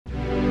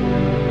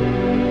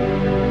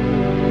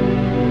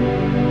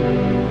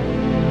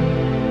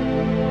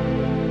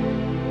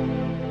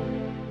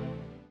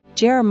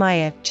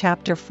Jeremiah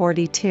chapter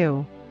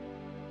 42.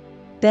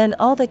 Then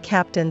all the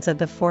captains of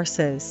the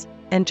forces,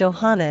 and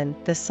Johanan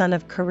the son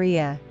of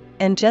Kareah,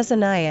 and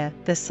Jezaniah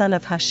the son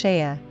of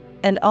Hoshea,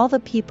 and all the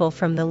people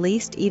from the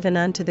least even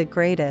unto the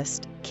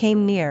greatest,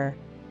 came near,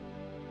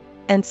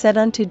 and said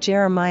unto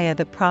Jeremiah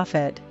the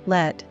prophet,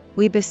 Let,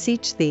 we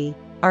beseech thee,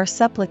 our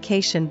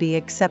supplication be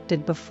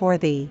accepted before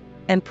thee,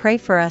 and pray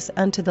for us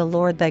unto the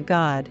Lord thy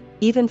God,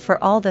 even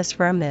for all this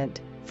remnant,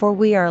 for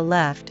we are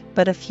left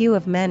but a few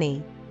of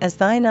many, as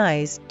thine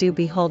eyes do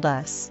behold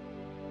us.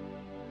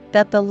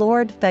 That the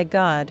Lord thy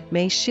God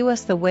may shew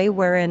us the way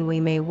wherein we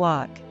may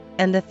walk,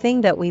 and the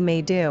thing that we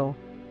may do.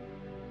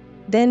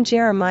 Then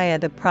Jeremiah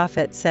the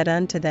prophet said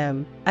unto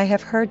them, I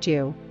have heard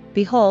you.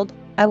 Behold,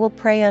 I will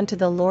pray unto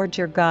the Lord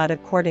your God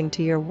according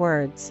to your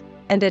words,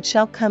 and it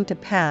shall come to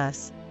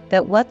pass,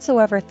 that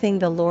whatsoever thing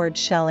the Lord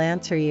shall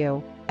answer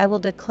you, I will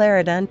declare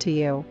it unto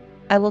you,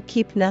 I will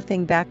keep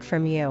nothing back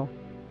from you.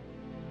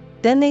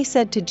 Then they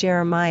said to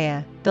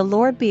Jeremiah, The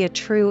Lord be a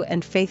true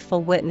and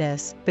faithful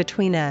witness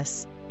between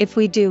us, if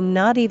we do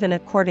not even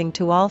according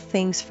to all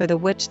things for the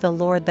which the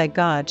Lord thy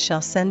God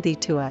shall send thee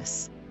to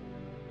us.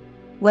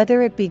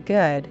 Whether it be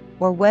good,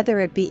 or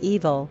whether it be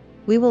evil,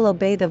 we will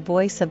obey the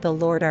voice of the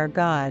Lord our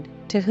God,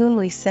 to whom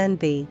we send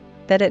thee,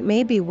 that it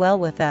may be well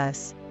with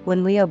us,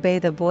 when we obey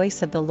the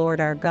voice of the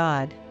Lord our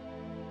God.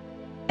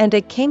 And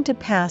it came to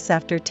pass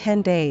after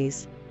 10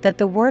 days, that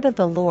the word of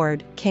the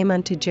Lord came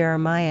unto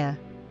Jeremiah.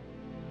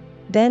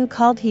 Then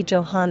called he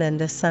Johanan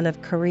the son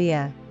of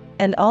Kareah,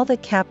 and all the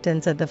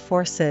captains of the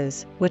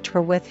forces which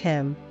were with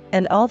him,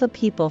 and all the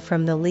people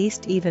from the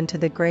least even to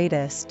the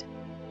greatest,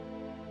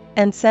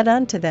 and said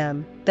unto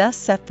them, Thus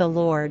saith the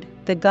Lord,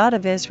 the God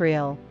of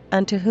Israel,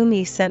 unto whom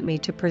ye sent me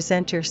to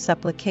present your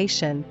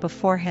supplication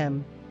before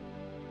him.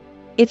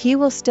 If ye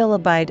will still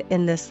abide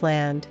in this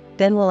land,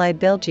 then will I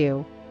build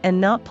you, and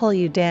not pull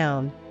you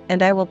down,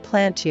 and I will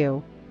plant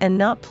you, and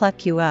not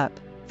pluck you up,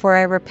 for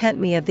I repent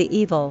me of the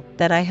evil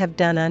that I have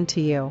done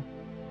unto you.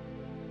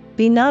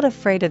 Be not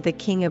afraid of the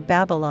king of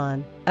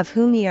Babylon, of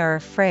whom ye are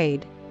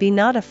afraid, be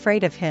not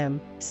afraid of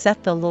him,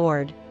 saith the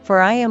Lord,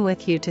 for I am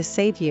with you to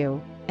save you,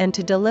 and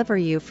to deliver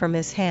you from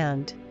his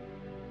hand.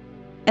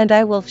 And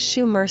I will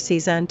shew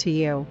mercies unto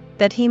you,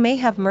 that he may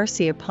have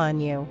mercy upon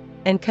you,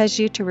 and cause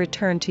you to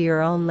return to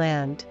your own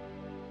land.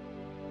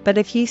 But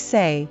if ye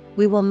say,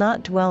 We will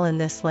not dwell in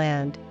this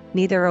land,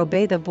 neither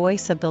obey the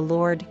voice of the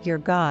Lord your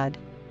God,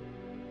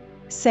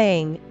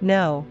 saying,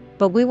 No,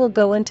 but we will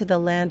go into the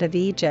land of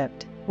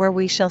Egypt, where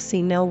we shall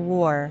see no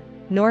war,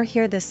 nor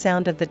hear the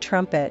sound of the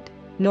trumpet,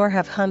 nor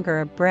have hunger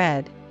of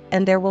bread,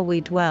 and there will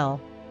we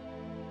dwell.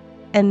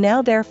 And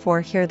now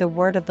therefore hear the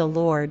word of the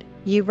Lord,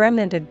 ye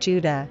remnant of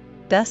Judah,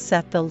 thus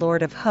saith the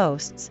Lord of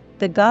hosts,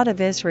 the God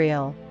of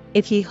Israel,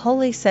 if ye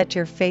wholly set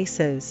your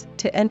faces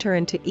to enter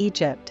into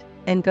Egypt,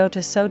 and go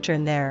to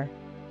sojourn there,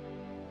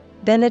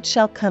 then it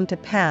shall come to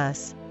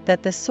pass,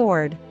 that the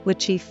sword,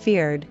 which ye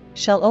feared,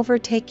 shall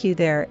overtake you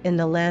there in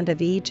the land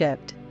of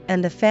Egypt,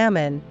 and the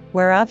famine,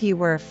 whereof ye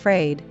were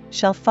afraid,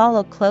 shall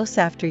follow close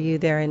after you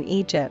there in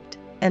Egypt,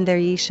 and there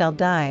ye shall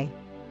die.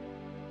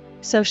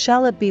 So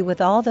shall it be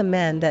with all the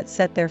men that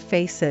set their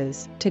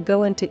faces to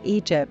go into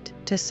Egypt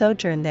to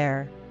sojourn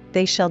there,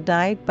 they shall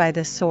die by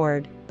the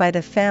sword, by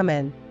the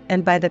famine,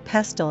 and by the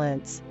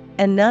pestilence,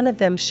 and none of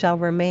them shall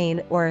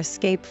remain or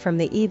escape from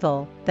the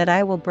evil that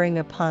I will bring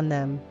upon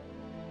them.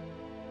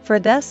 For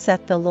thus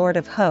saith the Lord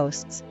of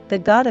hosts, the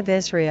God of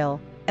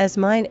Israel, as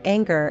mine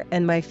anger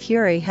and my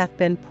fury hath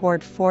been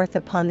poured forth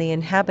upon the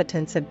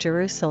inhabitants of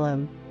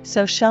Jerusalem,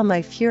 so shall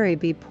my fury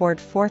be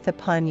poured forth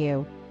upon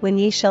you, when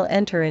ye shall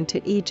enter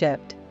into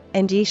Egypt,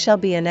 and ye shall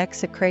be an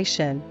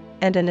execration,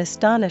 and an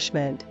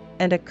astonishment,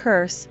 and a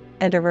curse,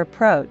 and a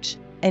reproach,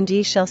 and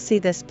ye shall see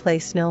this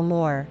place no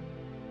more.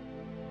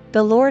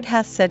 The Lord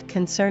hath said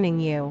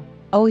concerning you,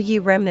 O ye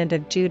remnant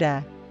of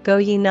Judah, go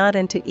ye not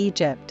into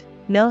Egypt,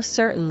 know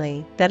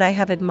certainly that I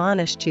have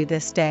admonished you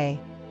this day.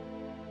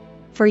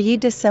 For ye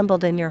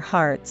dissembled in your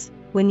hearts,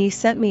 when ye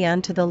sent me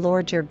unto the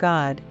Lord your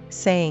God,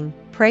 saying,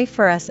 Pray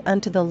for us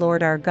unto the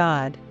Lord our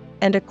God,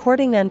 and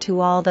according unto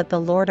all that the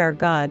Lord our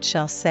God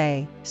shall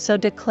say, so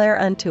declare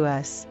unto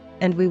us,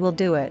 and we will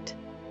do it.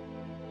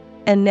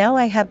 And now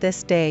I have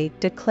this day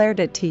declared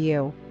it to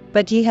you,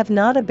 but ye have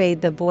not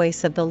obeyed the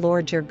voice of the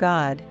Lord your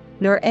God,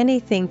 nor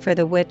anything for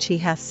the which he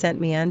hath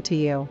sent me unto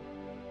you.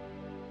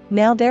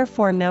 Now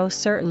therefore know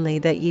certainly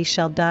that ye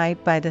shall die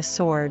by the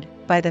sword,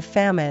 by the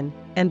famine,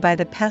 and by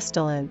the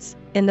pestilence,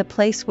 in the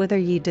place whither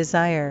ye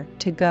desire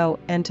to go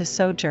and to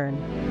sojourn.